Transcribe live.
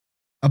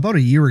About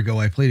a year ago,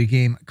 I played a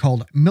game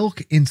called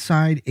Milk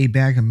Inside a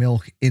Bag of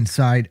Milk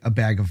Inside a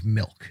Bag of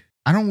Milk.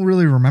 I don't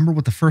really remember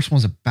what the first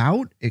one's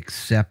about,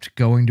 except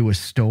going to a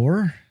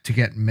store to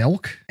get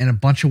milk and a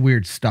bunch of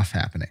weird stuff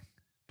happening.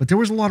 But there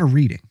was a lot of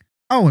reading.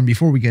 Oh, and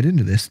before we get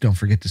into this, don't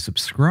forget to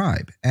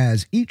subscribe,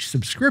 as each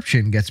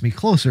subscription gets me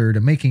closer to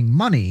making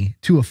money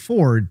to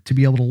afford to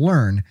be able to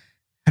learn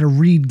how to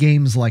read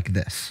games like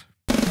this.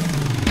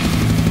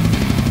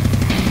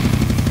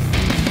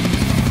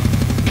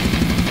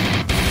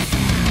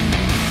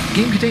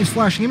 Game contains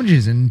flashing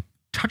images and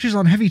touches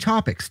on heavy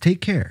topics.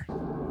 Take care.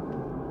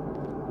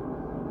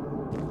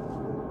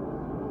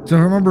 So if I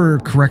remember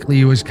correctly,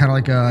 it was kind of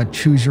like a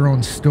choose your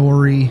own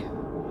story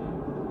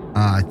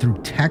through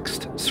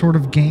text sort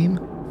of game.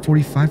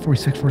 45,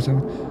 46,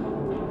 47.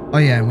 Oh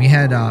yeah, and we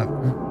had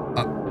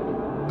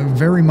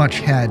very much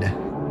had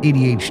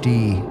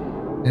ADHD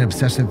and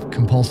obsessive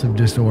compulsive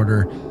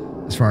disorder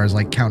as far as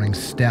like counting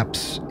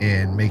steps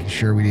and making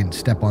sure we didn't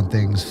step on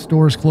things.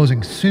 Stores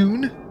closing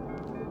soon.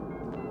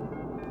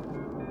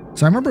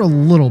 So I remember a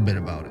little bit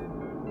about it.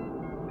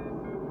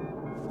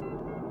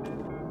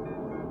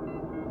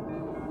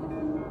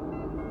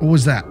 What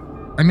was that?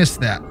 I missed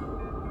that. I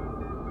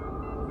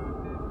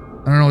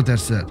don't know what that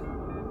said.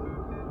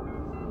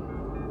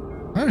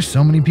 Why are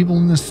so many people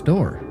in this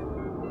store?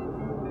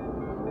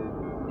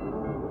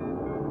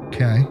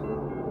 Okay.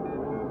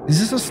 Is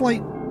this a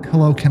slight...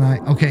 Hello, can I...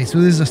 Okay, so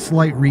this is a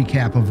slight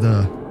recap of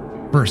the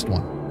first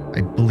one,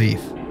 I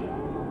believe.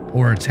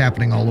 Or it's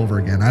happening all over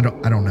again. I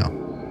don't know.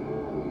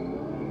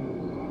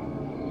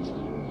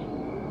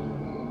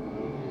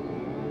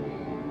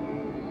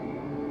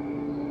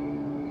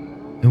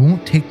 It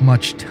won't take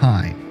much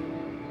time.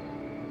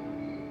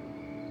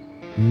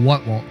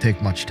 What won't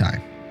take much time?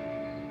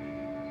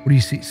 What do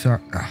you see? Sorry.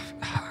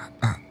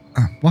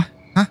 What?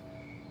 Huh?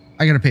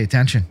 I gotta pay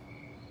attention.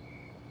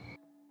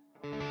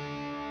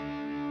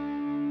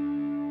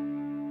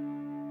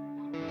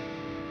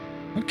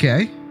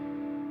 Okay.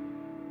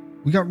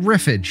 We got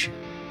riffage.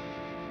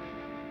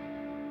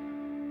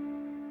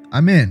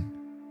 I'm in.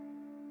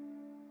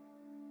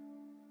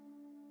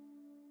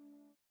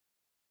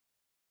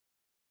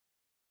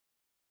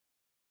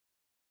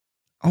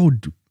 Oh,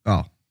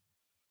 oh.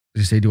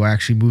 Did you say, do I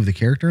actually move the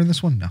character in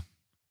this one? No.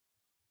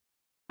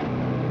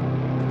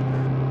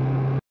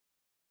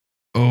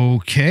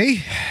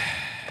 Okay.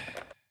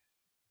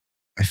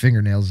 My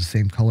fingernails the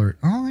same color.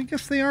 Oh, I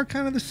guess they are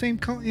kind of the same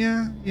color.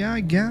 Yeah, I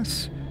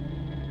guess.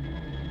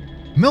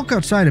 Milk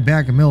outside a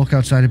bag of milk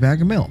outside a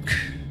bag of milk.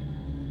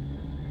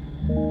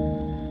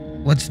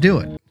 Let's do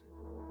it.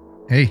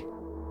 Hey.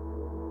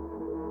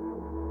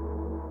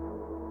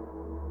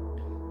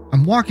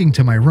 I'm walking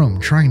to my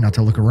room, trying not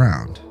to look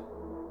around.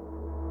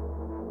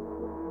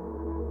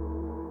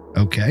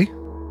 Okay.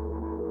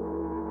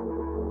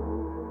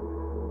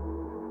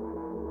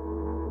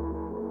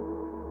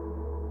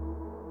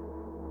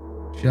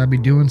 Should I be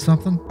doing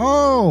something?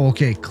 Oh,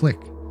 okay, click.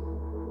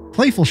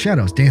 Playful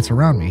shadows dance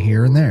around me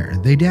here and there.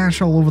 They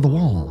dash all over the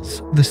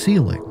walls, the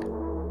ceiling.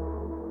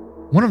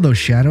 One of those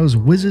shadows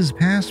whizzes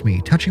past me,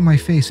 touching my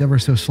face ever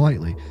so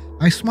slightly.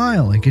 I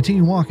smile and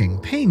continue walking,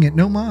 paying it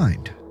no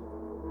mind.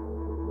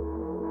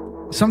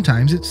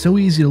 Sometimes it's so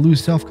easy to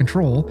lose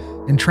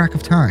self-control and track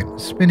of time,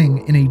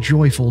 spinning in a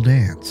joyful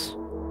dance.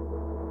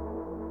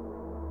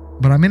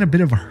 But I'm in a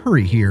bit of a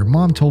hurry here.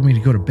 Mom told me to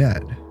go to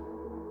bed.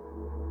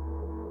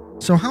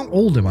 So how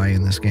old am I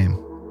in this game?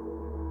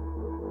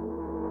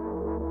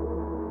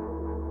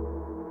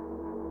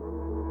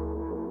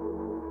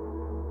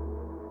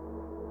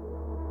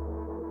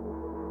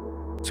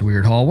 It's a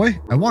weird hallway.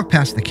 I walk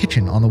past the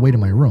kitchen on the way to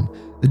my room.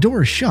 The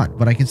door is shut,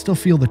 but I can still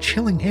feel the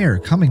chilling air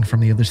coming from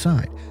the other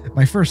side.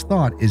 My first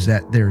thought is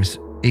that there's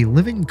a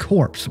living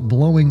corpse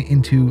blowing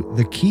into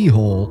the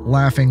keyhole,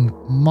 laughing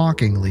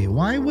mockingly.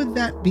 Why would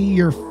that be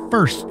your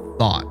first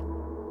thought?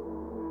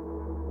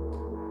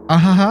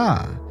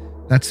 Ahaha.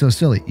 That's so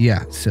silly.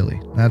 Yeah, silly.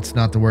 That's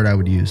not the word I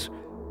would use.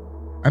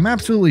 I'm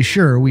absolutely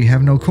sure we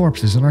have no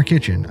corpses in our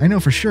kitchen. I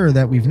know for sure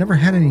that we've never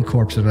had any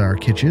corpses in our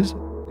kitchens.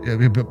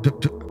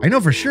 I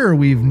know for sure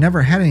we've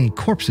never had any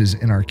corpses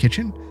in our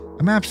kitchen.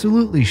 I'm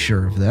absolutely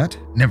sure of that.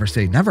 Never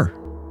say never.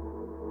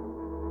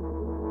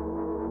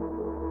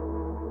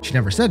 She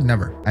never said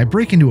never. I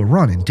break into a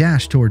run and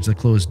dash towards the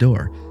closed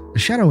door. The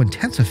shadow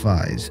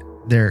intensifies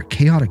their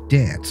chaotic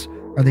dance.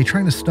 Are they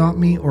trying to stop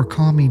me or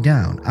calm me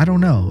down? I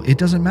don't know. It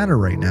doesn't matter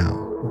right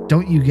now.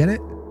 Don't you get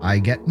it? I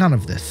get none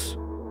of this.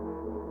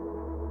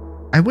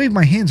 I wave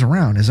my hands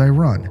around as I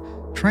run,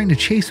 trying to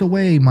chase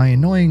away my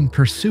annoying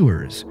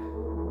pursuers.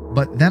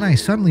 But then I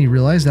suddenly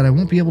realize that I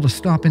won't be able to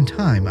stop in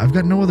time. I've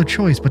got no other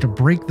choice but to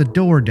break the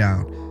door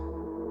down.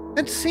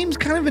 It seems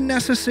kind of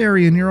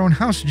unnecessary in your own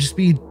house to just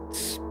be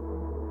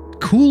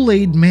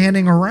Kool-Aid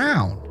manning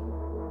around.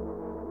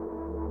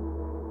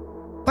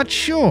 But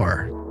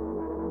sure.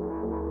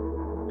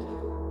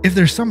 If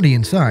there's somebody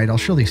inside, I'll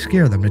surely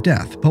scare them to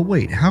death. But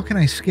wait, how can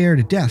I scare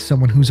to death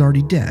someone who's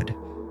already dead?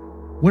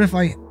 What if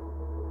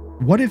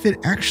it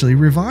actually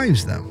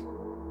revives them?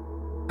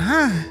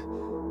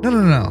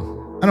 No.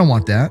 I don't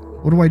want that.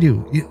 What do I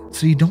do?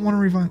 So you don't want to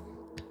revive?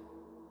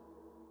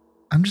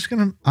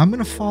 I'm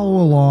gonna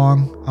follow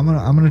along. I'm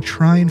gonna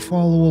try and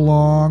follow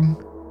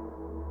along.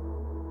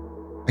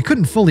 I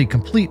couldn't fully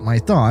complete my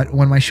thought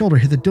when my shoulder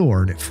hit the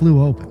door and it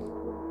flew open.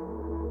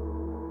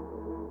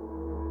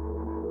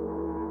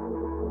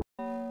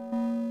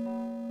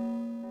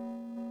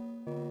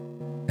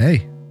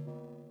 Hey.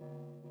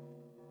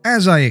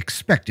 As I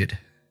expected,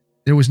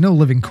 there was no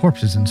living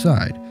corpses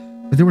inside,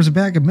 but there was a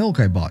bag of milk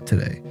I bought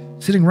today,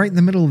 sitting right in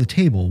the middle of the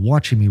table,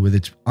 watching me with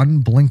its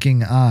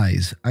unblinking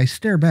eyes. I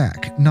stare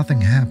back.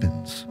 Nothing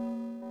happens.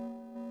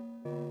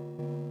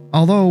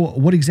 Although,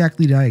 what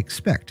exactly did I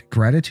expect?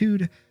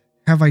 Gratitude?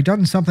 Have I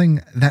done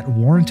something that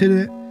warranted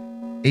it?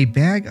 A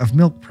bag of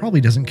milk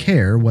probably doesn't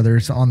care whether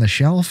it's on the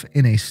shelf,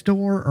 in a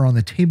store, or on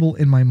the table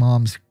in my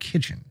mom's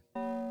kitchen.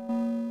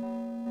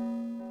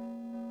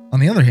 On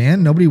the other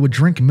hand, nobody would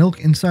drink milk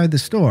inside the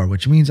store,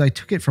 which means I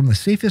took it from the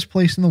safest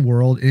place in the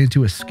world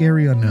into a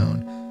scary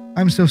unknown.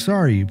 I'm so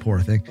sorry, you poor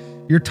thing.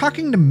 You're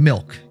talking to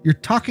milk. You're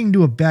talking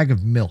to a bag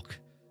of milk.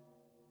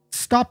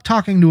 Stop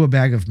talking to a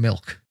bag of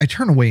milk. I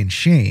turn away in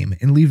shame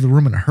and leave the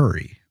room in a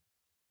hurry.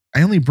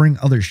 I only bring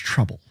others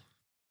trouble.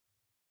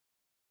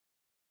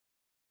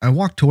 I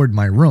walk toward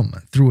my room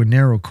through a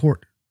narrow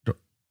corridor.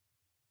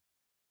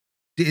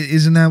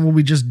 Isn't that what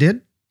we just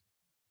did?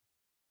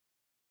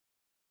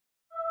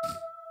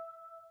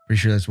 Pretty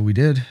sure that's what we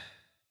did.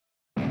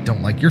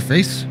 Don't like your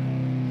face.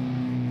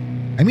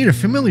 I meet a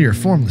familiar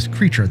formless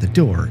creature at the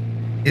door.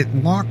 It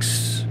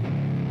locks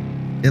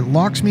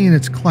me in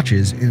its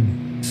clutches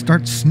and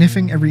starts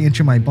sniffing every inch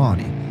of my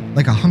body,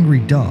 like a hungry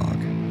dog.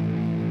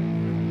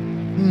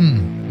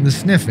 The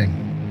sniffing.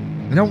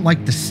 I don't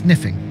like the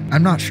sniffing.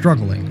 I'm not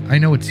struggling. I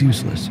know it's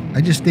useless.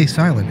 I just stay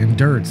silent and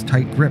endure its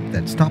tight grip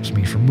that stops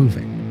me from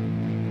moving.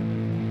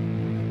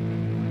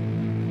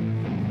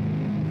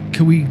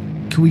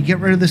 Can we get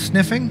rid of the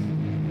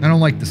sniffing? I don't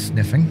like the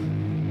sniffing.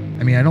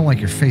 I mean, I don't like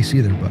your face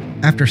either, but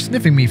after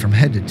sniffing me from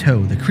head to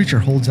toe, the creature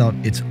holds out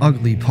its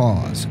ugly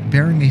paws,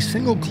 bearing a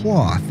single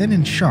claw thin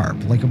and sharp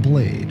like a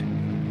blade.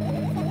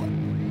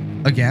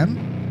 Again?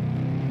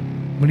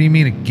 What do you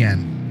mean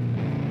again?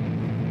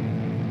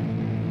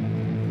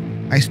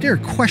 I stare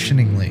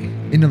questioningly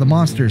into the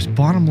monster's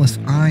bottomless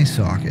eye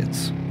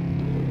sockets.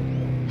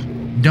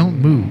 Don't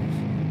move.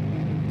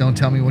 Don't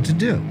tell me what to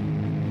do.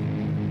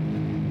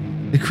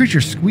 The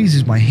creature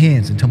squeezes my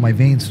hands until my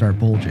veins start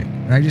bulging,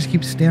 and I just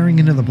keep staring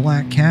into the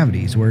black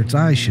cavities where its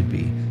eyes should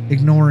be,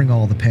 ignoring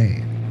all the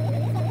pain.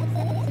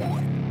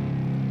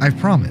 I've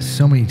promised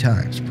so many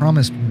times.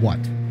 Promised what?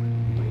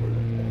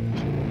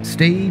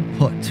 Stay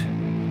put.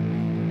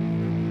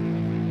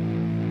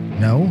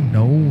 No,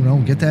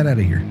 get that out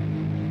of here.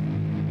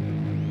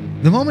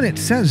 The moment it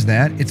says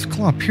that, its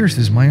claw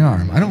pierces my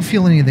arm. I don't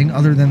feel anything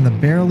other than the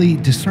barely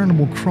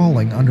discernible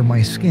crawling under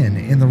my skin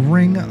in the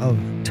ring of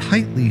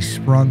tightly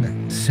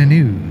sprung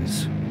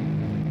sinews.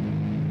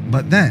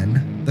 But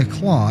then, the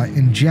claw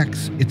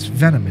injects its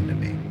venom into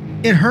me.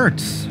 It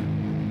hurts.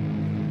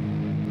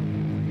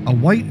 A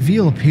white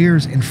veil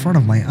appears in front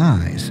of my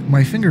eyes.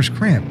 My fingers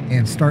cramp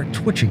and start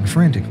twitching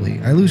frantically.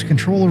 I lose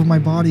control over my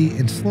body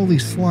and slowly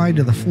slide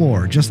to the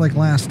floor, just like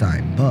last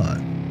time,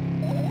 but...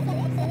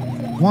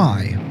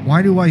 Why?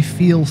 Why do I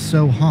feel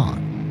so hot?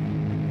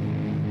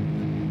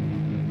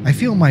 I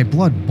feel my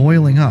blood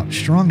boiling up.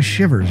 Strong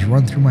shivers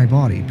run through my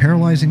body,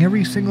 paralyzing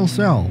every single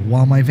cell,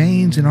 while my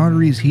veins and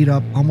arteries heat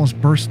up, almost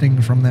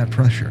bursting from that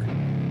pressure.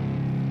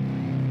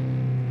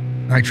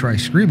 I try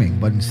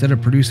screaming, but instead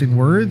of producing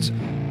words,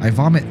 I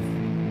vomit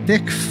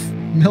thick,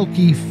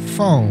 milky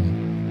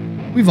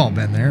foam. We've all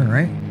been there,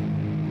 right?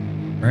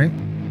 Right?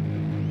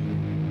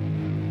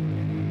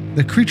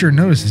 The creature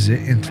notices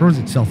it and throws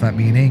itself at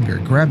me in anger,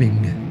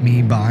 grabbing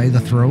me by the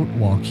throat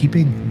while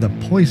keeping the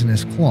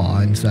poisonous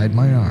claw inside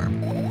my arm.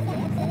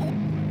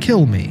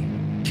 Kill me.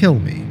 Kill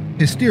me.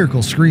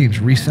 Hysterical screams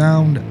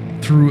resound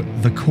through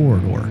the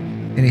corridor.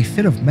 In a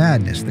fit of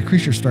madness, the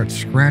creature starts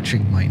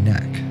scratching my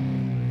neck.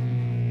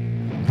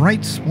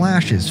 Bright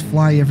splashes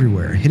fly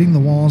everywhere, hitting the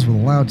walls with a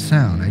loud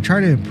sound. I try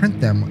to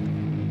imprint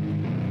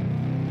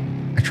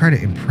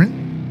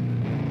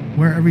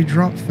where every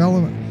drop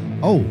fell.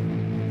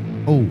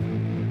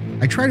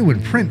 I try to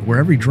imprint where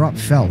every drop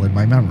fell in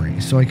my memory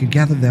so I could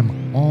gather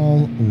them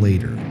all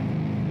later.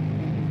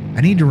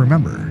 I need to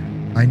remember.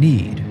 I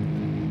need.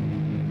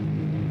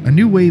 A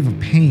new wave of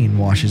pain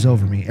washes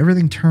over me.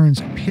 Everything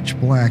turns pitch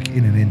black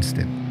in an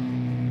instant.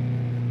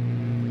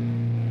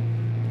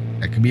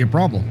 That could be a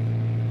problem.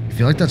 You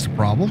feel like that's a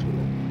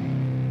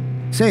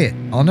problem? Say it.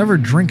 I'll never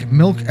drink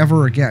milk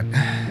ever again.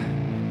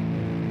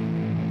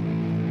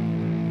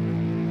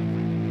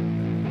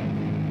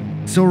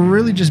 So we're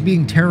really just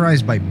being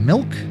terrorized by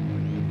milk?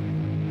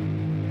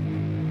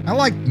 I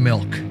like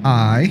milk.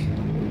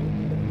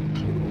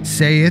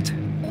 Say it.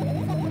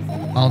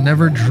 I'll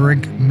never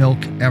drink milk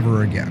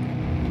ever again.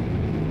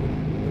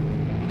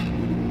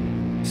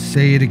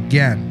 Say it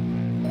again.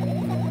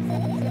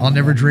 I'll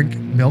never drink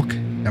milk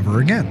ever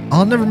again.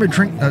 I'll never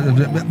drink milk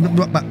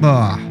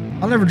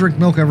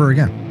ever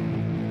again.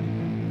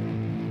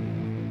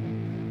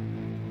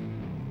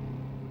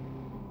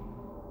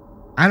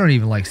 I don't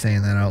even like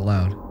saying that out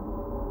loud.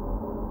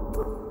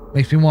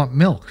 Makes me want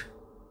milk.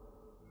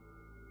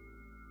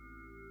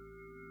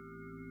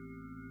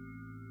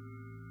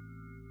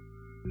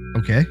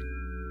 Okay.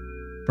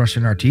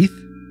 Brushing our teeth.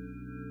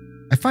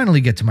 I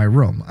finally get to my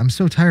room. I'm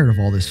so tired of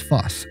all this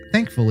fuss.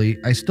 Thankfully,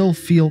 I still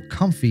feel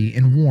comfy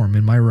and warm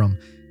in my room.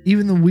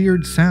 Even the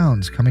weird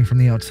sounds coming from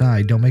the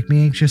outside don't make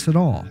me anxious at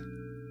all.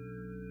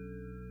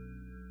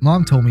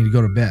 Mom told me to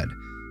go to bed,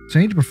 so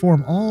I need to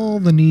perform all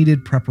the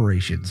needed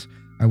preparations.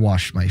 I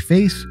washed my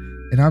face,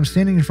 and I'm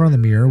standing in front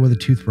of the mirror with a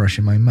toothbrush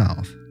in my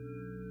mouth.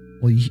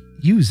 Well,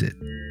 use it.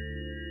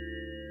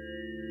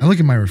 I look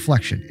at my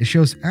reflection. It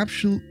shows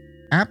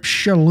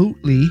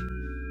absolutely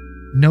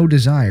no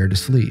desire to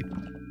sleep.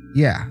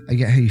 Yeah, I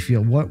get how you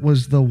feel. What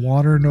was the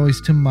water noise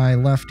to my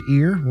left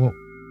ear? Well,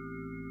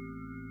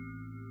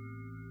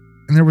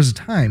 and there was a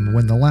time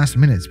when the last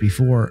minutes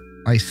before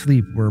I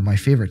sleep were my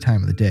favorite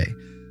time of the day.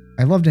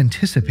 I loved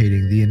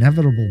anticipating the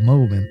inevitable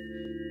moment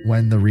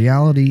when the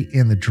reality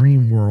and the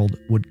dream world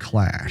would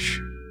clash.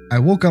 I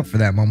woke up for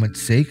that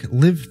moment's sake,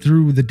 lived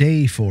through the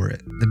day for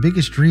it. The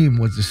biggest dream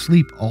was to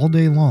sleep all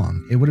day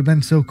long. It would have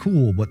been so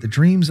cool, but the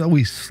dreams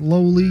always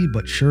slowly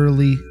but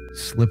surely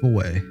slip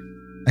away.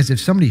 As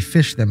if somebody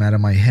fished them out of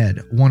my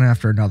head, one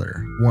after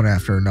another,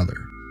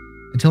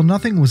 until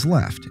nothing was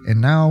left, and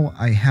now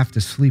I have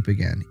to sleep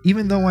again,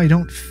 even though I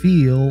don't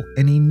feel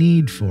any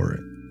need for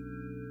it.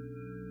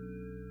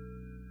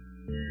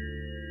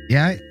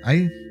 Yeah,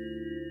 I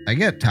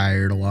get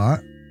tired a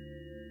lot.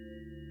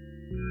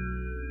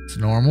 It's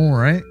normal,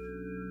 right?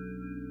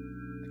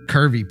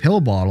 Curvy pill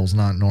bottle's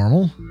not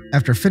normal.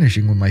 After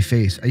finishing with my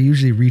face, I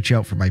usually reach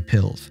out for my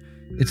pills.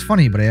 It's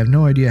funny, but I have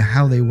no idea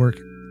how they work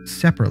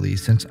separately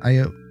since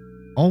I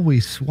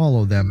always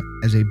swallow them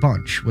as a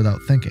bunch without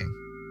thinking.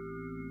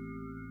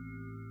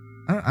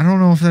 I don't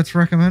know if that's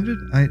recommended.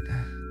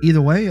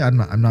 Either way,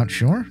 I'm not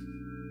sure.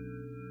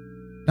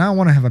 Now I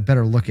want to have a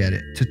better look at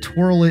it, to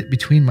twirl it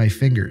between my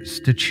fingers,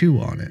 to chew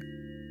on it.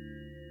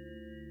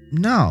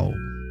 No,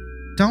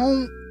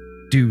 don't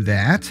do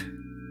that.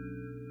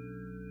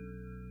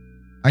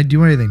 I'd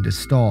do anything to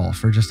stall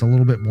for just a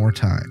little bit more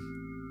time.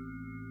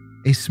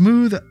 A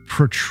smooth,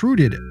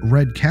 protruded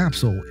red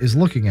capsule is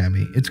looking at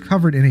me. It's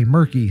covered in a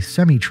murky,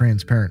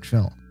 semi-transparent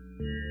film.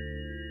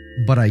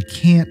 But I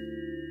can't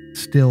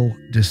still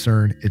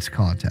discern its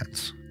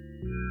contents.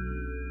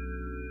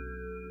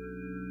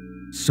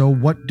 So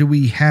what do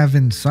we have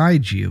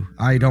inside you?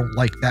 I don't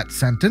like that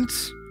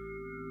sentence.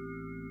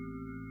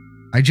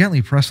 I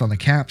gently press on the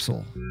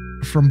capsule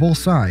from both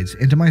sides,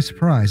 and to my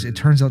surprise, it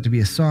turns out to be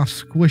a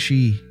soft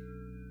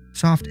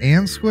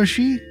and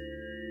squishy.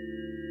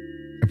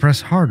 I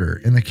press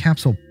harder, and the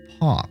capsule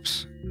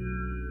pops.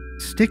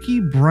 Sticky,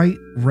 bright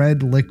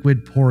red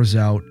liquid pours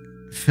out.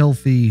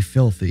 Filthy.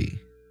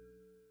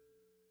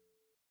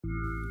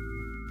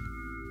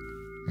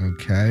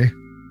 Okay.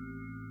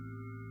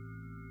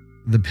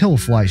 The pill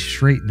flies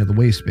straight into the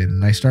waste bin,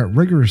 and I start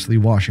rigorously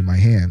washing my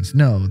hands.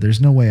 No,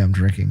 there's no way I'm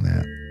drinking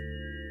that.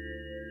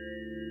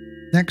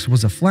 Next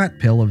was a flat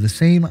pill of the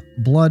same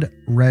blood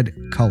red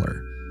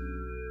color.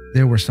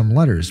 There were some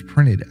letters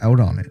printed out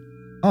on it.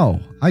 Oh,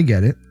 I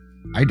get it.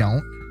 I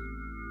don't.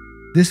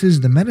 This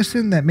is the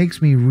medicine that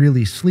makes me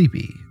really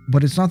sleepy,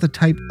 but it's not the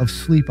type of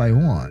sleep I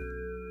want.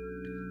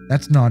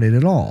 That's not it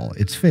at all.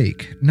 It's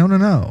fake.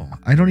 No.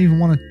 I don't even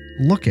want to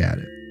look at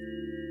it.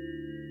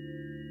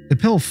 The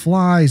pill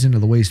flies into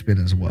the waste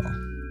bin as well.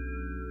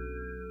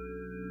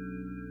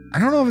 I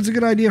don't know if it's a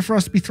good idea for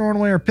us to be throwing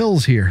away our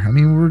pills here. I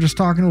mean, we were just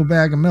talking to a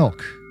bag of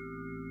milk.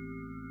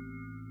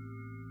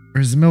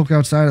 Or is the milk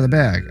outside of the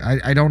bag?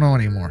 I don't know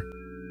anymore.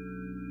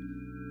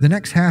 The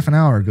next half an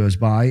hour goes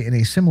by in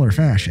a similar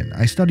fashion.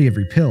 I study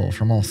every pill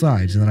from all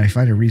sides, and then I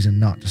find a reason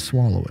not to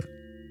swallow it.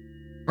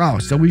 Oh,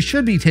 so we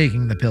should be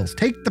taking the pills.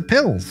 Take the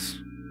pills!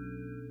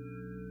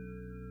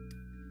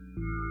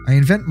 I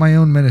invent my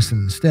own medicine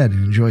instead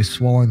and enjoy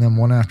swallowing them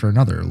one after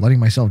another, letting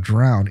myself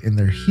drown in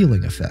their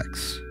healing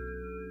effects.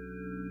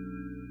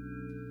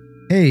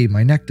 Hey,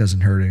 my neck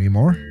doesn't hurt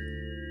anymore.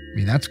 I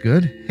mean, that's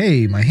good.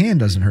 Hey, my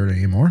hand doesn't hurt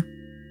anymore.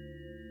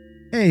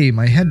 Hey,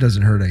 my head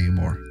doesn't hurt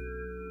anymore.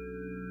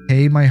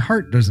 Hey, my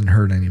heart doesn't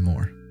hurt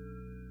anymore.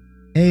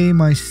 Hey,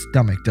 my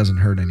stomach doesn't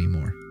hurt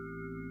anymore.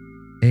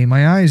 Hey,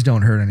 my eyes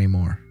don't hurt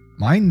anymore.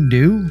 Mine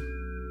do.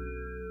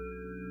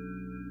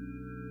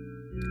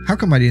 How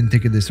come I didn't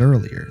think of this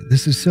earlier?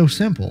 This is so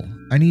simple.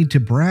 I need to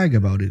brag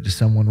about it to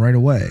someone right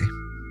away.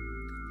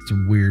 It's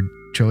a weird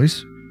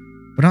choice,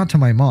 but not to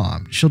my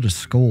mom. She'll just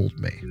scold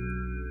me.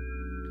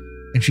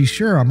 And she's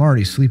sure I'm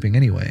already sleeping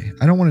anyway.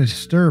 I don't want to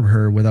disturb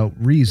her without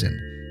reason.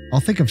 I'll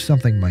think of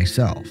something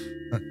myself.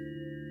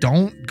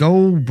 Don't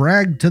go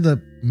brag to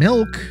the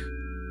milk.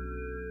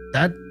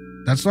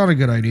 That's not a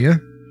good idea.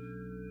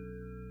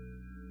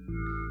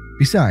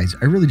 Besides,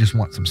 I really just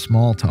want some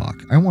small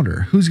talk. I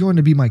wonder who's going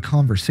to be my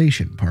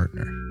conversation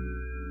partner.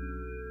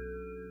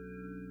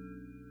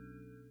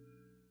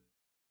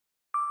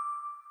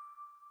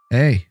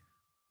 Hey.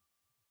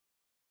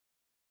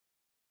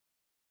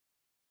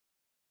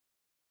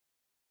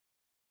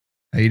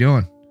 How you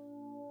doing?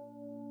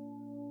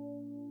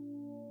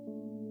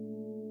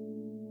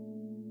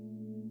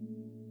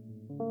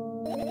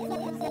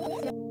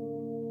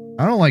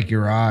 like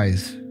your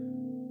eyes.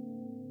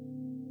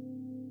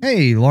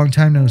 Hey, long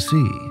time no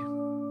see.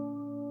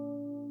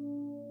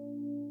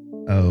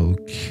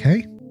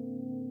 Okay.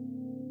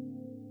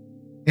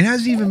 It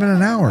hasn't even been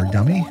an hour,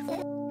 dummy.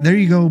 There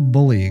you go,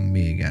 bullying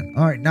me again.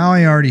 All right, now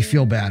I already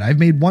feel bad. I've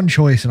made one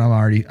choice and I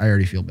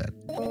already feel bad.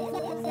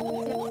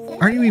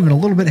 Aren't you even a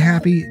little bit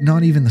happy?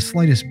 Not even the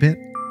slightest bit?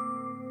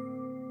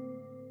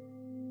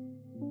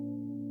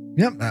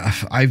 Yep,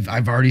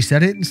 I've already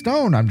set it in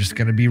stone. I'm just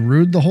going to be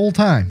rude the whole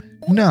time.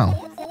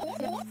 No.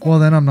 Well,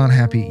 then I'm not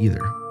happy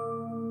either.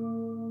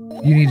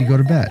 You need to go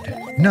to bed.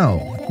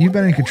 No, you've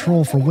been in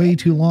control for way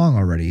too long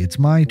already. It's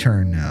my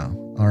turn now,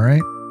 all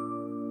right?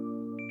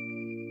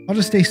 I'll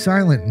just stay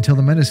silent until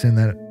the medicine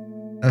that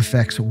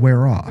effects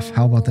wear off.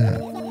 How about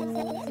that?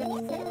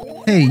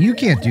 Hey, you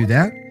can't do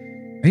that.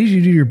 I need you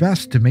to do your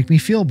best to make me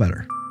feel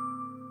better.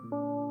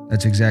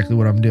 That's exactly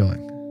what I'm doing.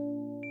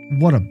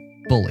 What a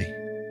bully.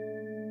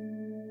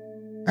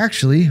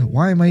 Actually,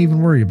 why am I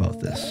even worried about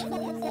this?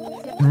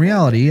 In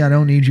reality, I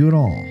don't need you at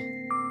all.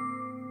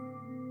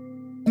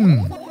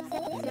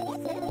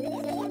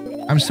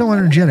 I'm so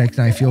energetic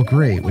that I feel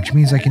great, which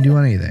means I can do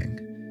anything.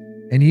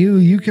 And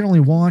you can only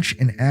watch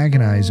and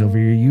agonize over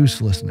your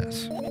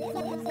uselessness.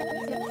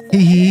 Hee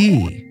hee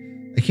hee.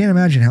 I can't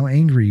imagine how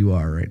angry you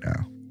are right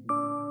now.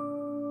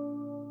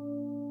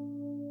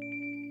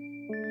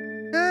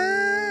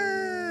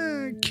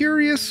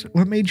 Curious,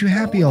 what made you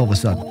happy all of a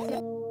sudden?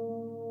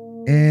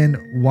 And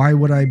why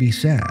would I be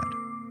sad?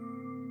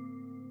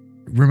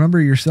 Remember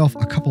yourself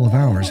a couple of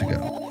hours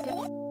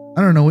ago.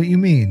 I don't know what you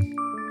mean.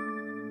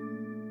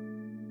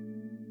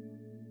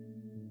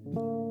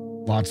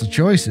 Lots of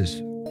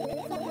choices.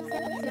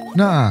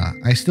 Nah,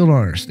 I still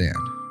don't understand.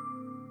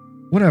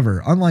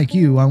 Whatever, unlike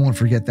you, I won't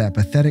forget that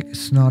pathetic,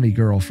 snotty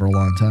girl for a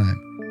long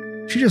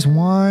time. She just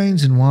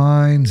whines and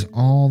whines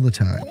all the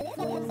time.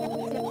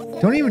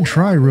 Don't even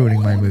try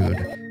ruining my mood.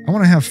 I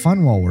want to have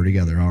fun while we're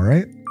together,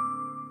 alright?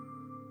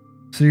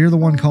 So you're the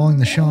one calling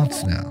the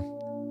shots now?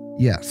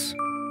 Yes.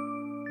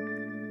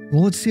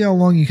 Well, let's see how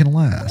long you can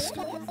last.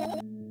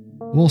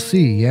 We'll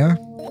see, yeah?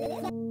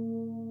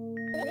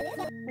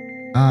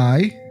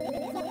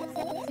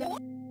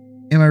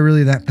 Am I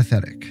really that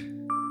pathetic?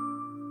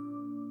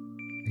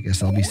 I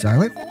guess I'll be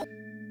silent.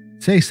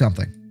 Say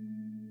something.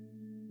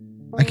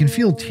 I can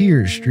feel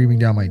tears streaming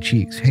down my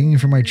cheeks, hanging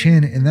from my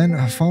chin, and then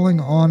falling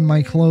on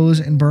my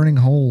clothes and burning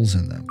holes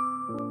in them.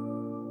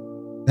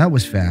 That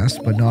was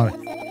fast, but not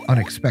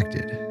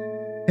unexpected.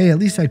 Hey, at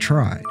least I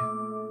tried.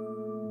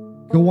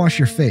 Go wash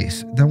your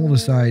face, then we'll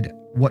decide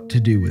what to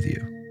do with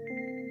you.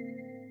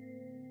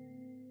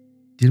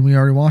 Didn't we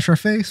already wash our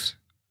face?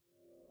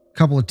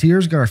 Couple of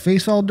tears got our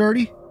face all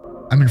dirty?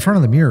 I'm in front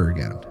of the mirror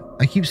again.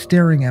 I keep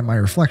staring at my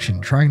reflection,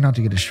 trying not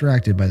to get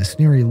distracted by the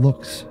sneery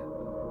looks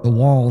the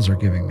walls are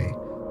giving me,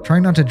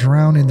 trying not to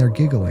drown in their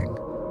giggling.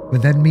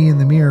 But then me in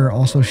the mirror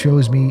also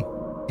shows me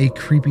a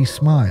creepy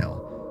smile.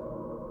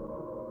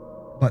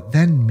 But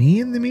then me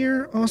in the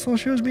mirror also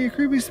shows me a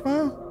creepy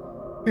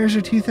smile? Bares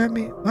her teeth at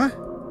me? What?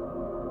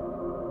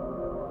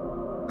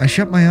 I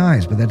shut my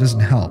eyes, but that doesn't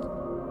help.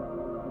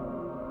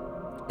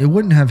 It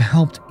wouldn't have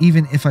helped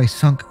even if I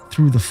sunk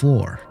through the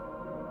floor.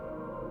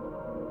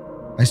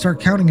 I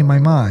start counting in my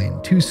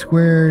mind. 2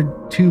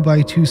 squared, 2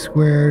 by 2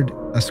 squared,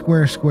 a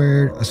square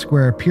squared, a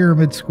square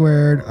pyramid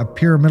squared, a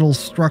pyramidal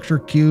structure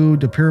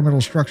cubed, a pyramidal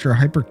structure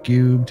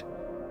hypercubed.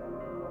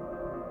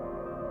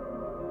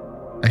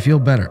 I feel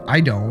better.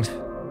 I don't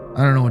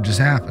know what just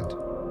happened.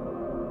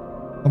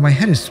 But my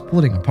head is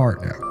splitting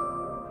apart now.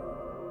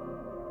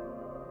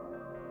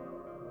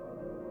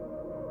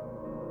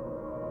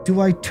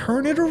 Do I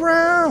turn it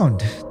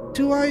around?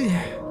 Do I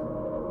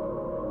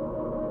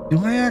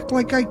act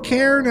like I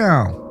care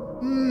now?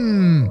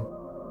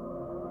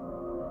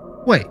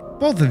 Wait,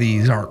 both of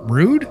these aren't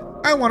rude.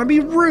 I want to be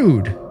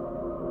rude.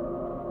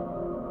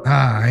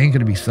 I ain't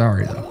gonna be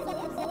sorry though.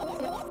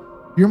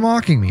 You're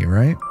mocking me,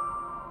 right?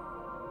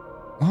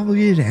 I'm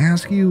obligated to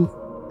ask you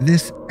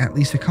this at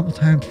least a couple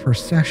times per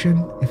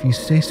session if you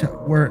say so.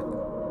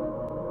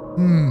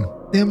 I'm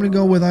gonna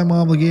go with I'm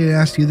obligated to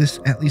ask you this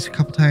at least a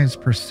couple times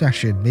per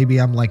session. Maybe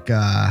I'm like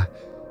a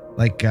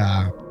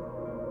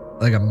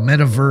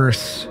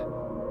metaverse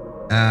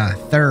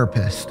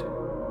therapist.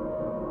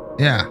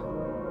 Yeah.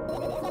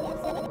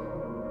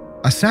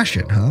 A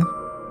session, huh?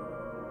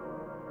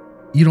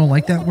 You don't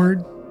like that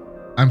word?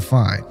 I'm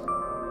fine.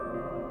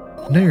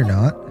 No, you're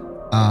not.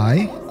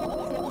 I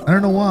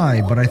don't know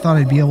why, but I thought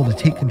I'd be able to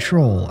take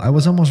control. I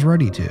was almost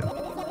ready to.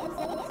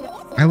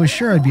 I was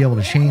sure I'd be able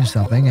to change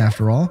something,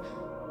 after all.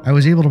 I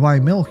was able to buy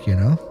milk, you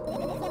know?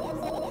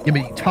 Yeah,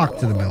 but you talked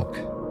to the milk.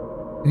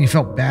 And you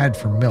felt bad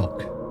for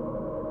milk.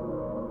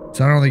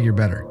 So I don't think you're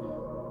better.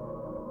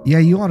 Yeah,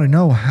 you ought to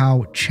know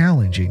how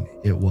challenging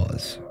it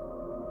was.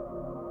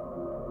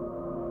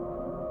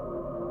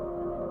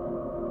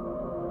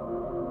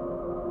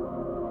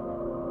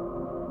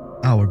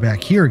 Oh, we're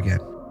back here again.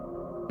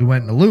 We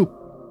went in a loop.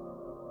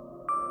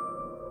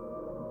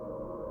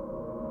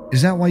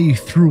 Is that why you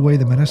threw away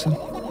the medicine?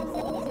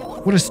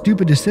 What a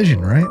stupid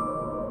decision, right?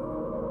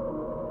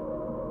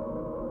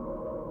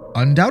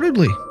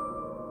 Undoubtedly.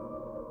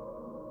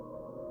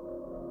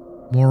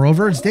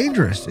 Moreover, it's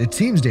dangerous. It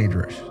seems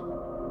dangerous.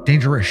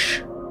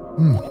 Dangerous.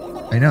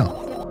 I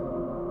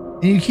know.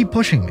 And you keep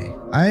pushing me.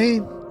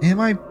 Am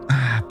I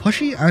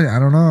pushy? I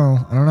don't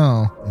know. I don't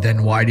know.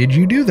 Then why did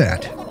you do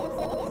that?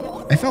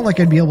 I felt like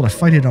I'd be able to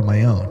fight it on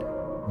my own.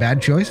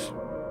 Bad choice?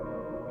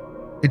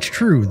 It's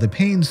true, the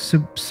pain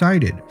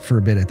subsided for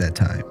a bit at that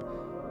time.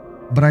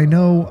 But I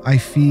know I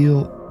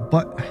feel...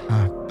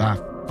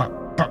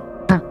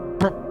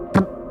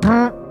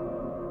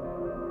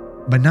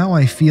 But now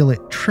I feel it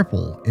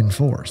triple in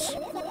force.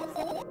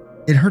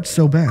 It hurts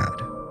so bad.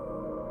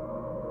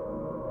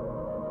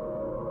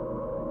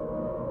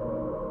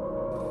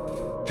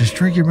 Just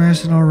drink your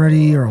medicine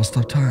already or I'll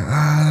stop talking.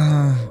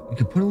 You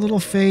could put a little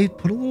faith.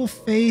 A little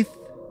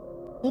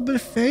bit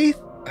of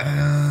faith.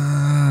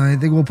 I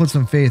think we'll put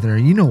some faith there.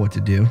 You know what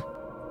to do.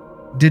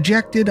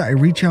 Dejected, I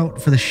reach out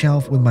for the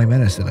shelf with my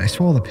medicine. I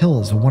swallow the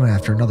pills one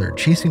after another,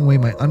 chasing away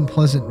my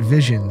unpleasant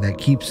vision that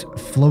keeps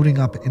floating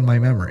up in my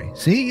memory.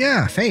 See?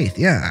 Yeah, faith.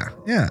 Yeah.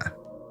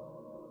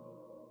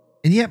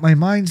 And yet my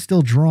mind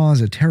still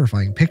draws a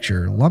terrifying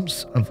picture,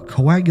 lumps of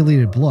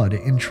coagulated blood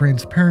in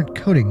transparent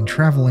coating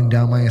traveling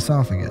down my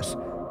esophagus,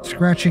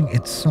 scratching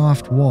its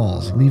soft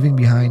walls, leaving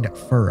behind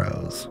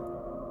furrows.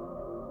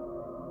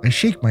 I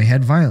shake my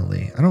head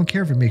violently. I don't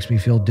care if it makes me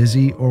feel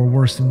dizzy or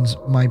worsens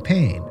my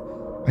pain.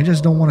 I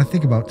just don't want to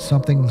think about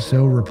something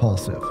so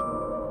repulsive.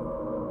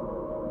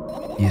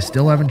 You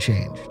still haven't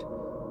changed.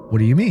 What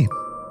do you mean?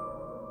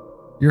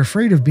 You're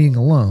afraid of being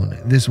alone.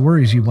 This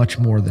worries you much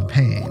more than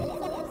pain.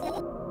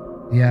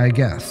 Yeah, I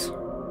guess.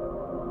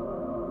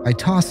 I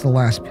toss the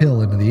last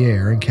pill into the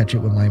air and catch it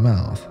with my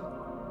mouth.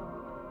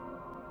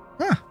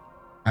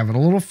 Having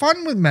a little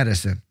fun with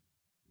medicine.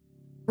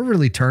 We're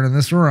really turning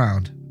this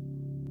around.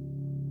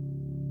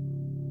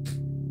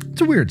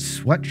 It's a weird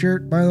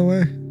sweatshirt, by the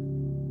way.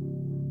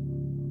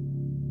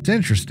 It's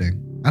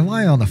interesting. I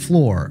lie on the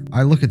floor.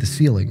 I look at the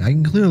ceiling. I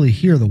can clearly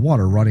hear the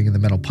water running in the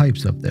metal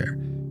pipes up there.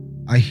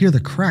 I hear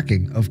the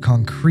cracking of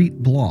concrete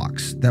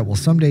blocks that will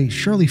someday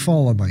surely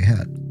fall on my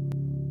head.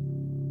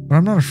 But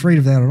I'm not afraid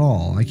of that at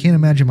all. I can't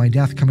imagine my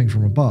death coming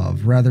from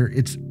above. Rather,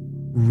 it's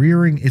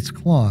rearing its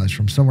claws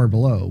from somewhere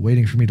below,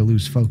 waiting for me to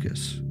lose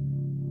focus.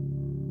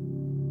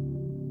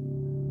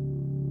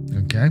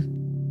 Okay.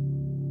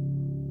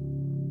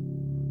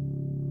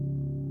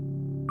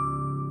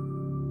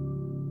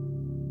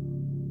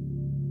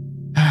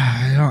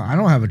 I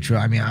don't have a choice.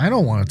 I mean, I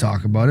don't want to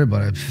talk about it,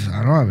 but I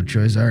don't have a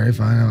choice. All right,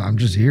 fine. I'm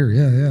just here.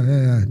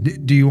 Yeah.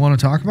 Do you want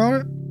to talk about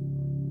it?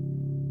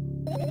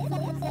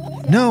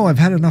 No, I've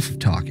had enough of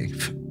talking.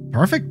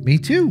 Perfect. Me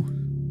too.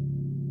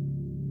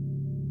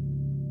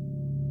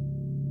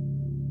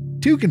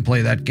 Two can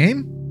play that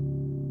game.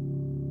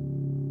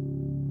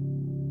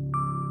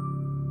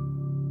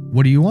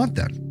 What do you want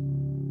then?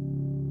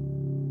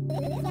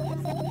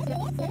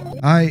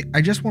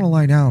 I just want to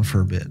lie down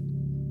for a bit.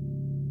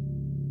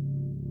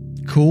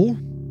 Cool.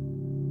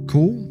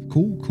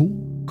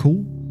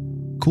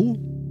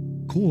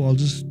 I'll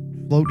just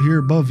float here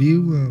above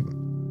you.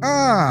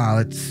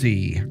 Let's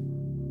see.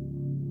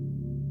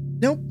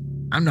 Nope.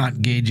 I'm not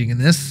engaging in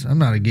this. I'm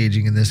not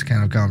engaging in this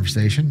kind of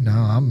conversation.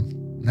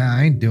 No,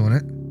 I ain't doing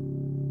it.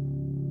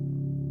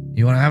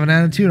 You want to have an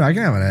attitude? I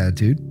can have an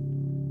attitude.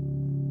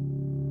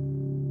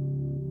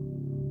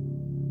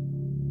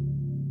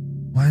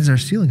 Why is our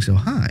ceiling so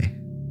high?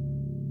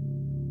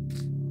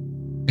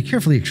 I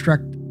carefully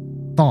extract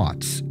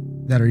thoughts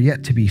that are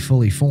yet to be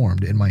fully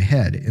formed in my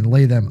head and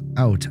lay them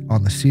out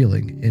on the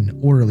ceiling in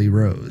orderly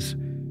rows.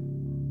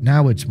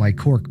 Now it's my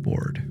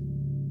corkboard.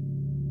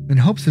 In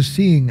hopes of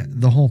seeing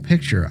the whole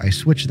picture, I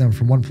switch them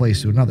from one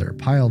place to another,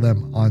 pile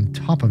them on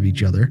top of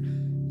each other,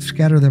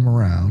 scatter them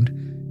around.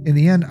 In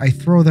the end, I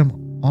throw them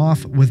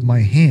off with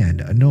my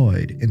hand,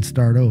 annoyed, and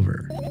start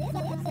over.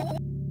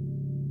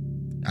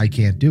 I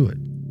can't do it.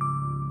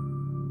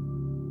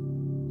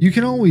 You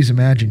can always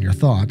imagine your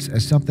thoughts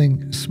as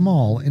something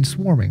small and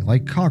swarming,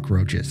 like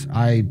cockroaches.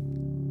 I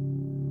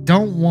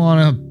don't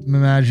want to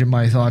imagine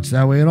my thoughts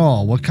that way at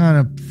all. What kind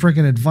of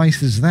freaking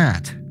advice is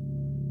that?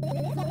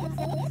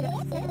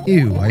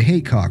 Ew, I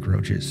hate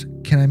cockroaches.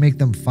 Can I make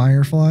them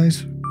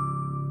fireflies?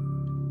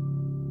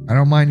 I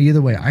don't mind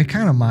either way. I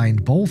kind of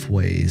mind both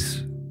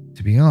ways,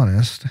 to be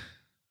honest.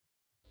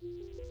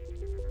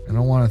 I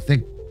don't want to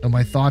think of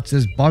my thoughts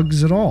as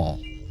bugs at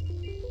all.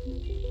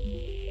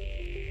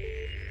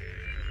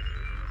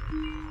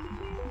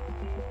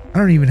 I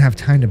don't even have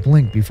time to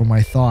blink before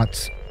my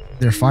thoughts,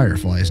 they're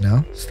fireflies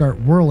now, start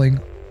whirling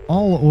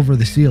all over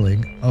the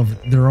ceiling of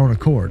their own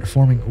accord,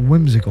 forming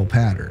whimsical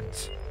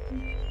patterns.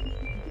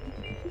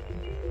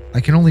 I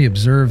can only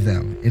observe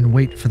them and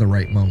wait for the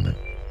right moment.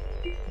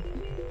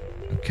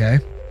 Okay.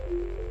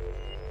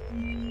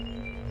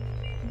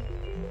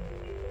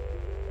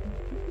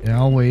 Yeah,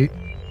 I'll wait.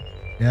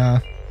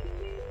 Yeah.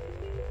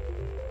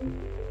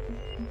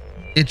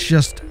 It's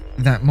just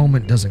that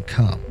moment doesn't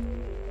come.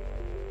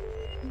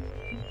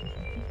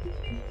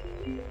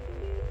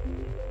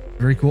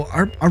 Very cool.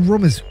 Our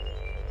room is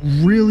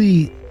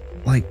really,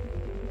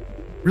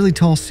 really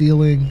tall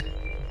ceiling.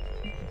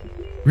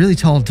 Really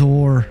tall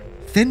door.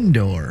 Thin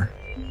door.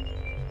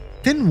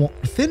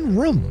 Thin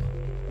room.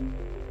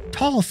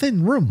 Tall,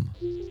 thin room.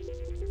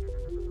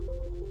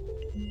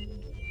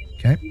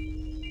 Okay.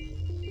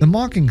 The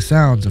mocking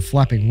sounds of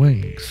flapping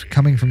wings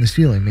coming from the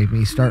ceiling made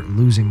me start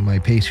losing my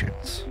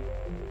patience.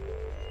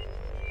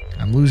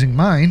 I'm losing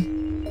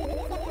mine.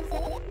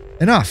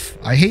 Enough.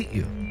 I hate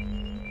you.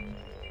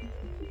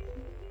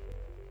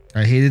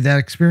 I hated that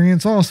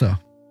experience also.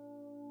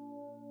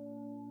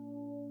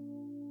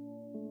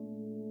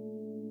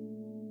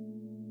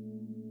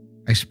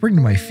 I spring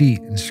to my feet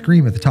and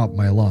scream at the top of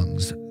my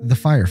lungs. The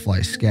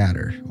fireflies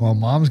scatter. Well,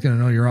 Mom's gonna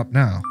know you're up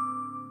now.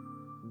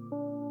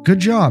 Good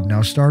job,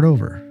 now start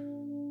over.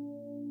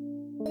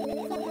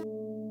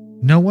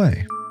 No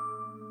way.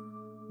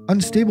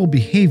 Unstable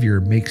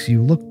behavior makes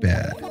you look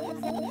bad.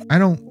 I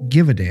don't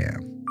give a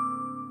damn.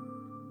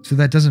 So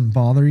that doesn't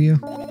bother you?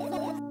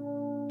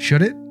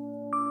 Should it?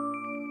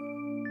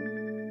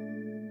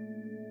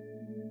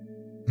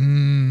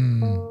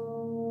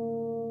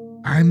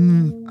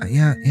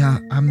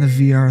 I'm the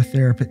VR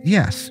therapist.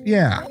 Yes,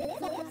 yeah.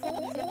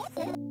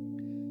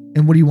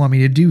 And what do you want me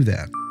to do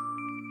then?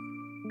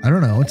 I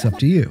don't know, it's up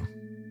to you.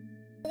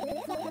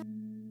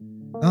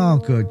 Oh,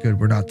 good.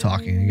 We're not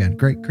talking again.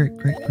 Great.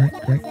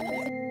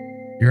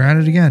 You're at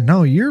it again.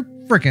 No, you're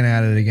freaking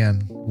at it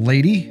again,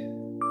 lady.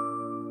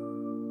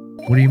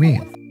 What do you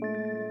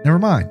mean? Never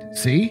mind.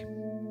 See?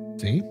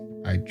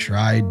 I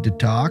tried to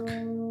talk.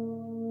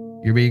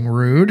 You're being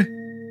rude.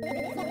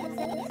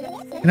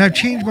 And I've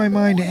changed my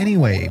mind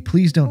anyway.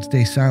 Please don't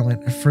stay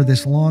silent for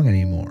this long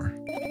anymore.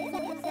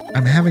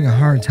 I'm having a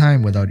hard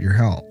time without your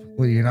help.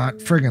 Well, you're not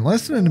friggin'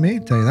 listening to me,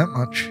 tell you that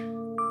much.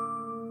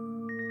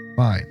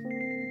 Fine.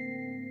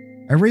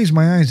 I raise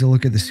my eyes to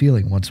look at the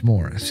ceiling once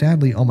more.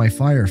 Sadly, all my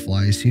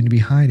fireflies seem to be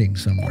hiding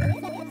somewhere.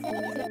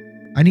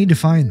 I need to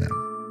find them.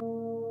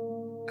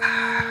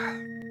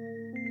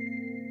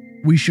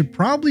 We should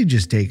probably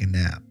just take a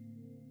nap.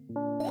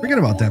 Forget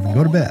about them and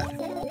go to bed.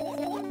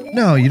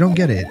 No, you don't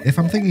get it. If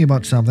I'm thinking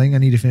about something, I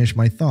need to finish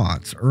my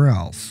thoughts, or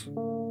else.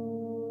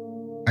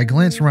 I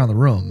glance around the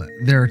room.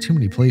 There are too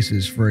many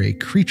places for a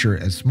creature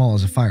as small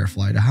as a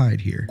firefly to hide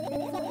here.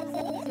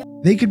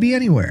 They could be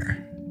anywhere.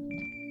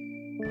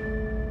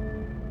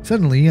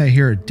 Suddenly, I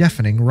hear a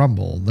deafening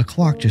rumble. The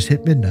clock just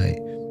hit midnight.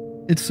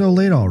 It's so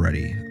late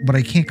already, but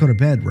I can't go to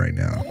bed right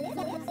now.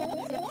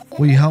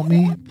 Will you help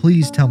me?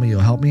 Please tell me you'll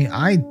help me.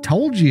 I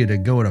told you to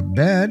go to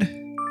bed.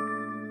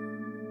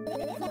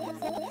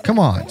 Come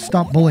on,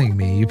 stop bullying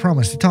me. You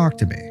promised to talk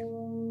to me.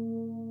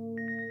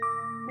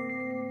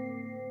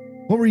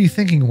 What were you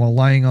thinking while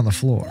lying on the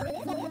floor?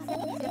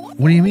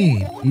 What do you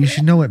mean? You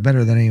should know it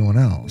better than anyone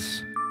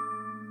else.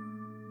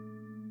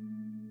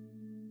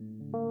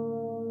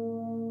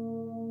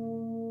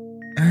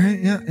 Alright,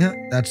 yeah,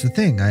 that's the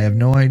thing. I have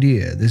no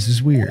idea. This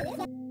is weird.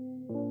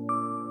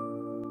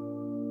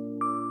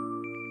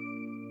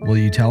 Will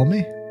you tell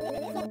me?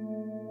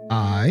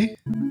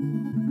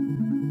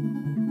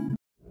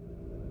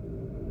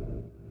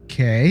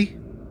 Okay.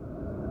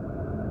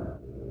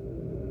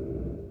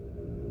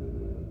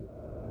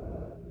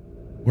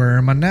 Where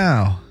am I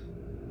now?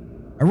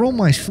 I roll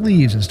my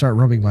sleeves and start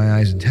rubbing my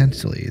eyes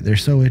intensely. They're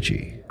so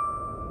itchy.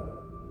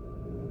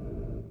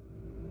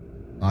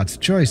 Lots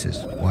of choices.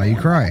 Why are you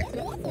crying?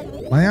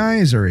 My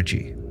eyes are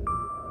itchy.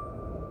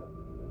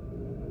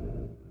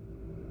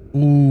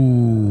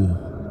 Ooh.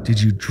 Did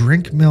you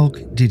drink milk?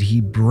 Did he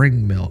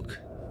bring milk?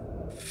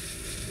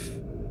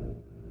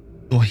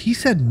 Well, he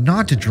said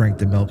not to drink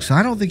the milk, so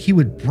I don't think he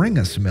would bring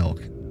us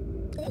milk.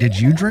 Did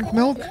you drink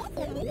milk?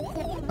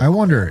 I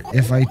wonder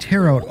if I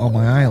tear out all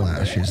my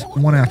eyelashes,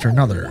 one after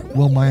another,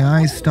 will my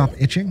eyes stop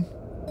itching?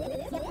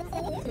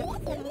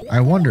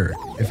 I wonder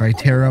if I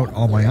tear out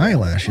all my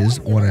eyelashes,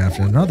 one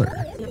after another.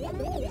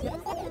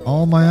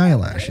 All my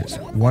eyelashes,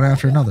 one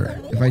after another.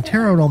 If I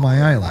tear out all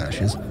my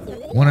eyelashes,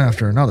 one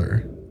after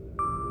another.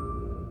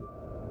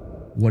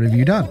 What have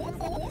you done?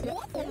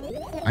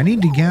 I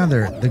need to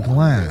gather the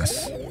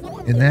glass,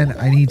 and then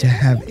I need to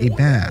have a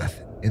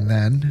bath, and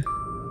then...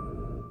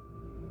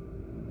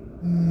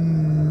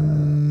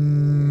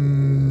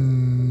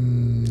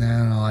 I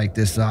don't like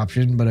this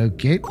option, but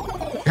okay.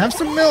 Have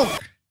some milk!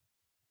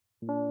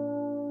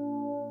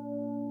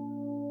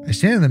 I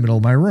stand in the middle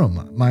of my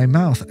room, my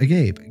mouth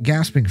agape,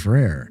 gasping for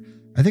air.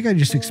 I think I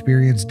just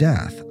experienced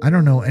death. I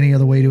don't know any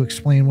other way to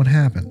explain what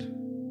happened.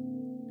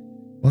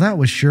 Well, that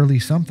was surely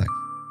something.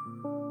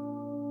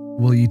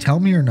 Will you tell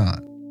me or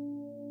not?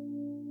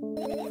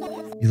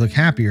 You look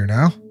happier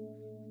now.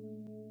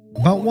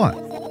 About what?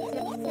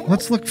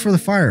 Let's look for the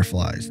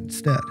fireflies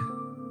instead.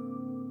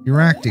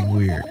 You're acting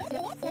weird.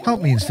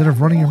 Help me instead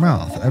of running your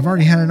mouth. I've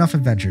already had enough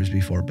adventures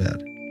before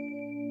bed.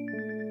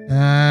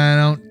 I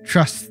don't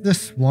trust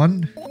this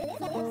one.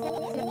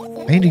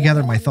 I need to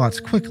gather my thoughts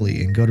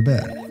quickly and go to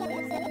bed.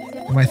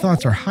 And my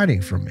thoughts are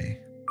hiding from me.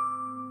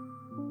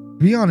 To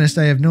be honest,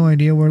 I have no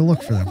idea where to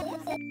look for them.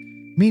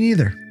 Me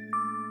neither.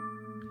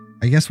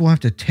 I guess we'll have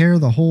to tear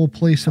the whole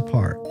place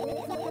apart.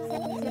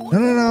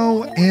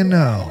 No, and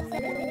no.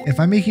 If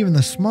I make even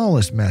the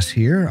smallest mess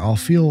here, I'll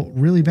feel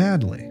really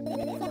badly.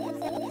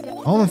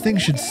 All the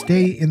things should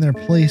stay in their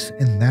place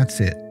and that's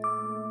it.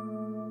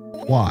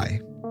 Why?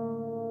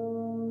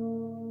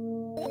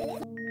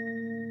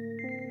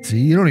 See,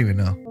 you don't even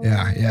know.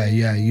 Yeah,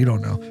 you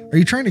don't know. Are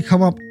you trying to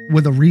come up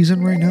with a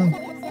reason right now?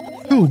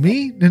 Who,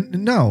 me?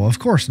 No, of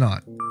course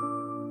not.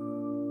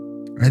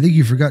 I think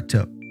you forgot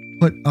to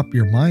put up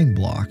your mind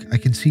block. I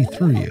can see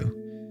through you.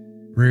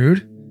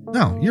 Rude?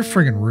 No, you're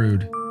friggin'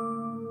 rude.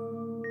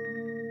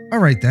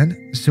 Alright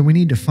then, so we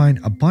need to find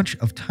a bunch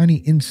of tiny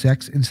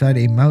insects inside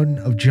a mountain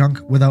of junk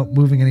without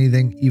moving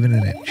anything even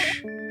an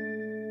inch.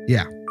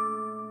 Yeah.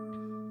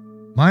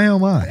 My oh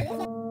my.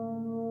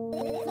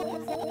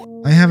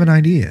 I have an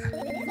idea.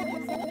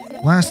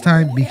 Last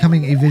time,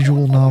 becoming a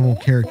visual novel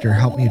character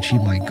helped me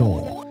achieve my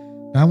goal.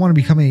 Now I want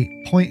to become a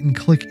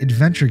point-and-click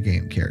adventure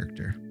game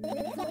character.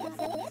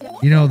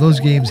 You know, those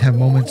games have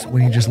moments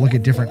when you just look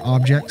at different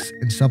objects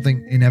and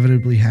something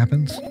inevitably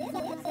happens.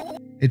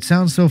 It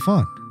sounds so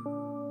fun.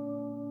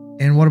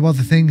 And what about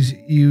the things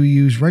you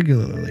use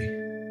regularly?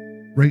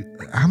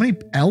 How many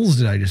L's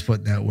did I just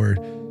put in that word?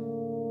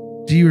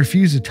 Do you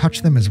refuse to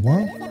touch them as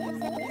well?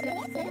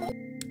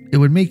 It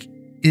would make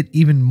it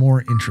even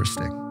more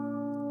interesting.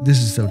 This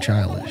is so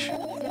childish.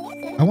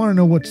 I want to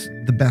know what's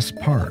the best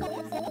part.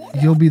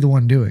 You'll be the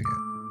one doing it.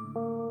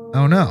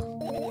 Oh no.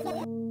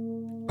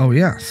 Oh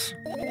yes.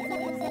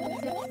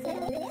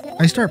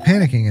 I start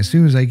panicking as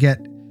soon as I get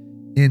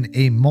in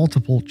a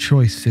multiple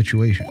choice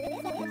situation.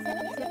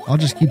 I'll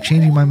just keep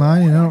changing my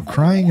mind and end up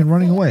crying and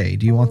running away.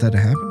 Do you want that to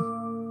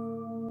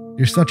happen?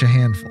 You're such a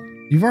handful.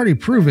 You've already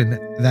proven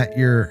that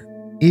you're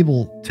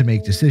able to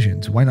make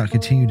decisions. Why not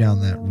continue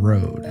down that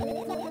road?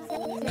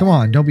 Come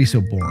on, don't be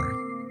so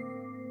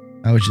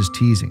boring. I was just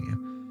teasing you.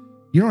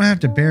 You don't have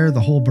to bear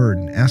the whole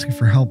burden. Asking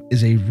for help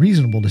is a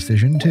reasonable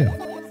decision, too.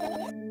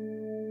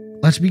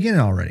 Let's begin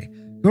already.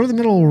 Go to the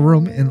middle of the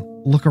room and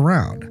look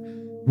around.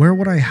 Where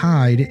would I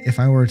hide if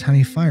I were a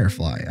tiny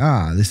firefly?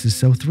 Ah, this is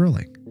so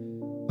thrilling.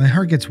 My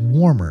heart gets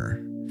warmer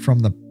from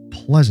the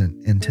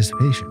pleasant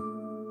anticipation.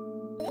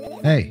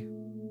 Hey,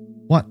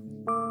 what?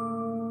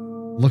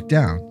 Look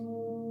down.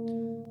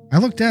 I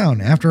look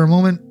down. After a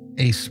moment,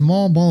 a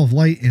small ball of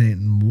light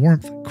and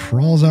warmth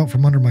crawls out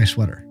from under my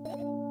sweater.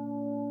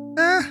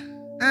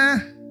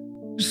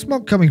 There's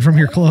smoke coming from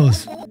your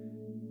clothes.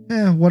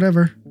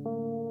 Whatever.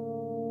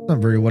 Not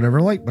very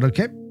whatever like, but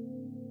okay.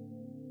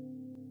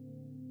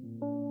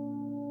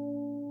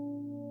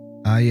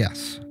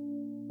 Yes.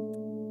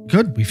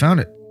 Good, we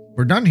found it.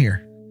 We're done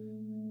here.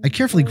 I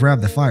carefully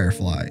grab the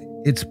firefly.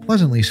 It's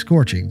pleasantly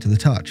scorching to the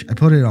touch. I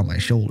put it on my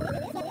shoulder.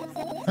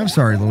 I'm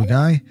sorry, little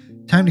guy.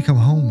 Time to come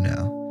home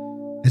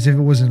now. As if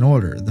it was in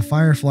order, the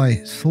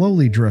firefly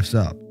slowly drifts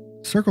up,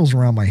 circles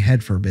around my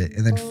head for a bit,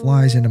 and then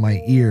flies into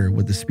my ear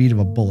with the speed of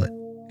a bullet.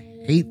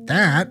 I hate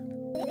that.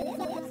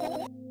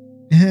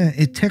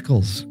 It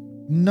tickles.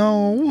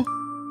 No.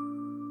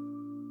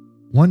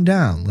 One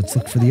down. Let's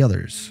look for the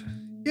others.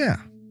 Yeah.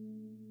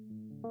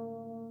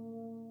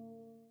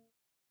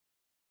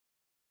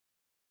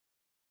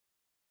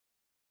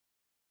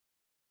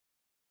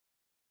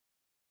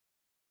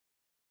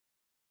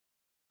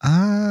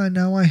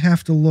 Now I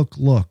have to look.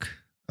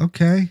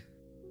 Okay.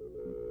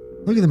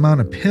 Look at the amount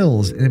of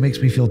pills and it makes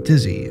me feel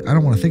dizzy. I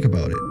don't want to think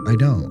about it. I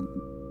don't.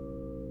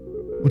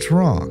 What's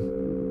wrong?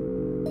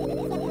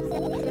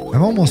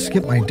 I've almost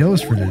skipped my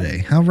dose for today.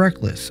 How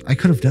reckless. I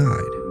could have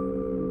died.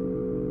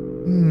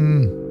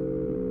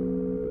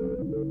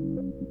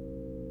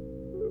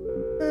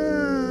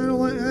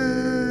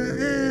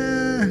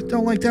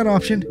 Don't like that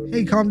option.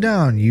 Hey, calm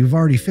down. You've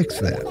already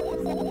fixed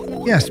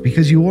that. Yes,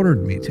 because you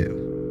ordered me to.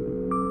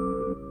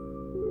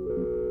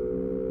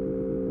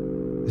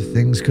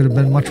 Things could have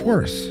been much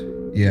worse.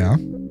 Yeah.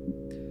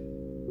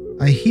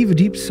 I heave a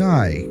deep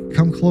sigh,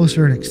 come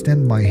closer and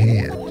extend my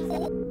hand.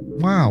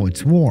 Wow,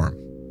 it's warm.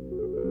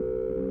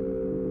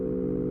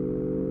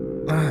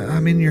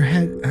 I'm in your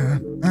head.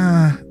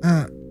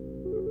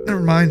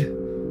 Never mind.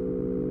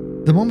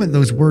 The moment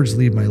those words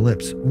leave my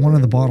lips, one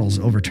of the bottles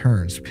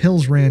overturns.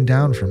 Pills ran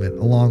down from it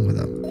along with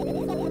them.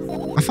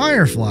 A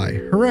firefly!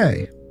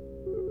 Hooray!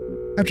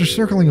 After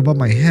circling above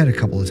my head a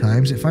couple of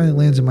times, it finally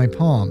lands in my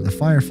palm. The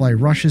firefly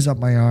rushes up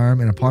my arm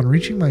and upon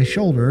reaching my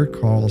shoulder,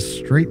 crawls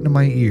straight into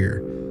my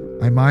ear.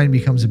 My mind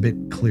becomes a bit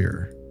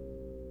clearer.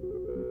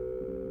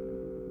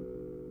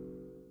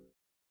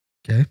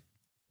 Okay.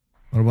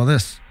 What about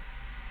this?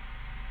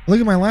 Look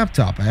at my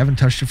laptop. I haven't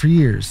touched it for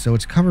years, so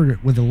it's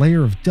covered with a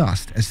layer of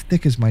dust as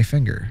thick as my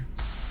finger.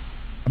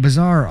 A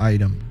bizarre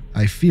item.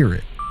 I fear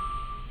it.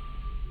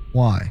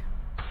 Why?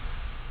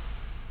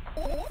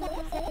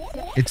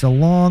 It's a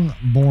long,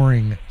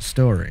 boring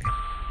story.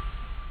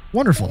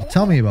 Wonderful.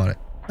 Tell me about it.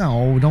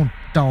 No, don't,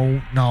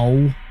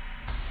 no.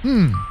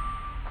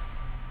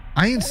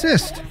 I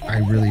insist. I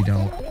really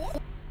don't.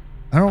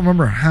 I don't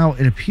remember how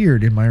it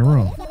appeared in my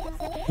room.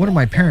 One of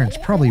my parents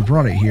probably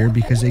brought it here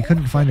because they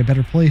couldn't find a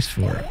better place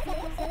for it.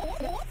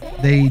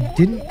 They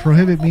didn't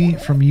prohibit me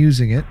from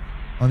using it.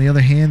 On the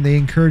other hand, they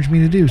encouraged me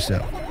to do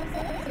so.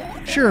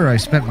 Sure, I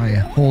spent my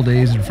whole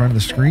days in front of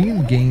the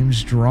screen,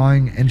 games,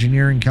 drawing,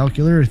 engineering,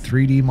 calculator,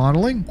 3D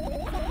modeling.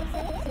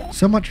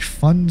 So much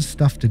fun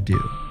stuff to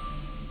do.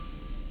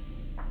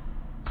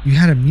 You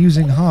had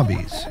amusing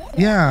hobbies.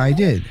 Yeah, I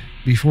did.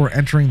 Before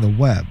entering the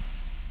web.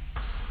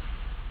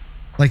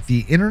 Like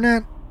the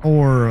internet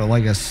or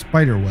like a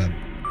spider web?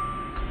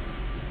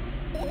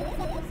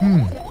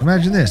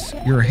 Imagine this.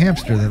 You're a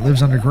hamster that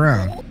lives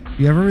underground.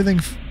 You have everything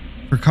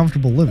for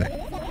comfortable living.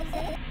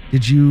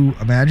 Did you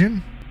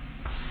imagine?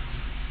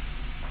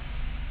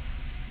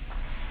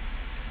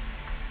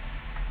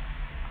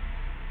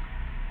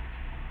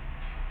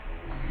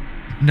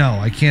 No,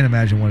 I can't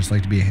imagine what it's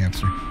like to be a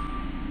hamster.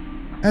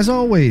 As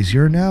always,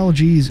 your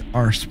analogies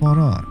are spot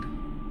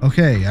on.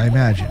 Okay, I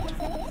imagined.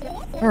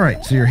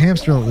 Alright, so you're a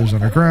hamster that lives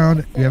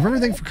underground. You have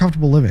everything for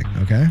comfortable living,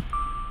 okay?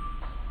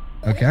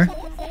 Okay.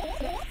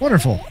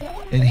 Wonderful.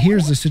 And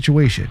here's the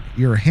situation.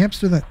 You're a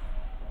hamster that...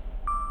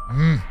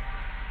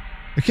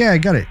 Okay, I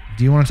got it.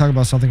 Do you want to talk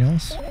about something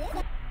else?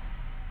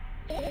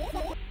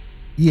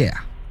 Yeah.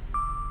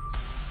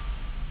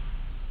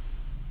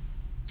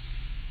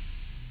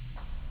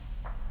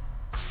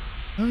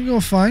 I'm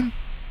going fine.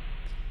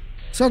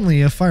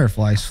 Suddenly, a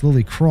firefly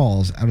slowly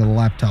crawls out of the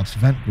laptop's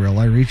vent grill.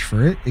 I reach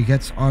for it. It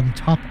gets on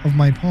top of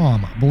my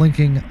palm,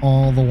 blinking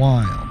all the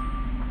while.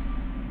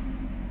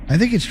 I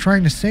think it's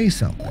trying to say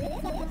something.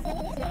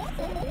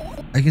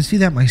 I can see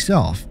that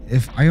myself,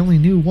 if I only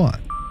knew what.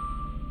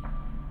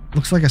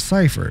 Looks like a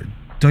cipher.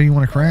 Don't you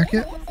want to crack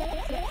it?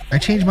 I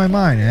change my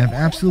mind and have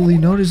absolutely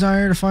no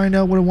desire to find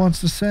out what it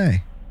wants to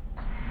say.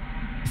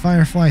 The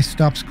firefly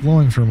stops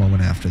glowing for a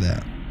moment after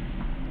that.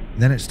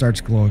 Then it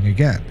starts glowing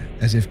again,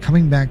 as if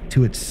coming back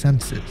to its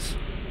senses.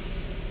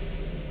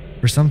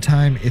 For some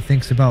time, it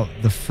thinks about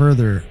the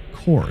further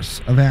course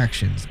of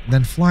actions,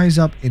 then flies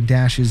up and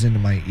dashes into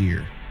my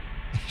ear.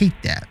 I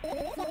hate that.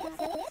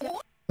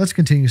 Let's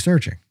continue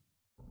searching.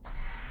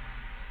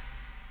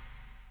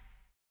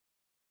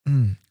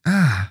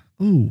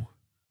 Ooh.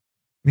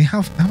 I mean,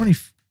 how many...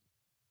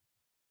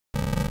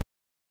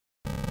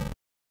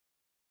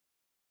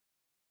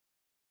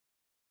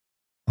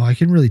 Oh, I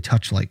can really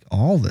touch like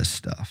all this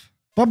stuff.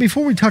 But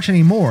before we touch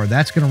any more,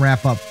 that's going to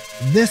wrap up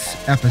this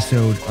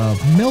episode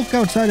of Milk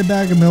Outside a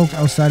Bag of Milk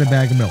Outside a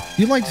Bag of Milk. If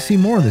you'd like to see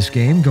more of this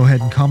game, go ahead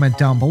and comment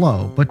down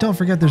below. But don't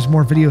forget there's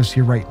more videos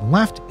here right and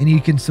left, and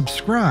you can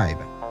subscribe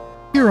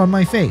here on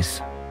my face.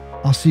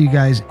 I'll see you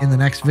guys in the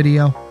next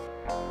video.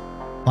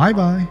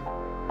 Bye-bye.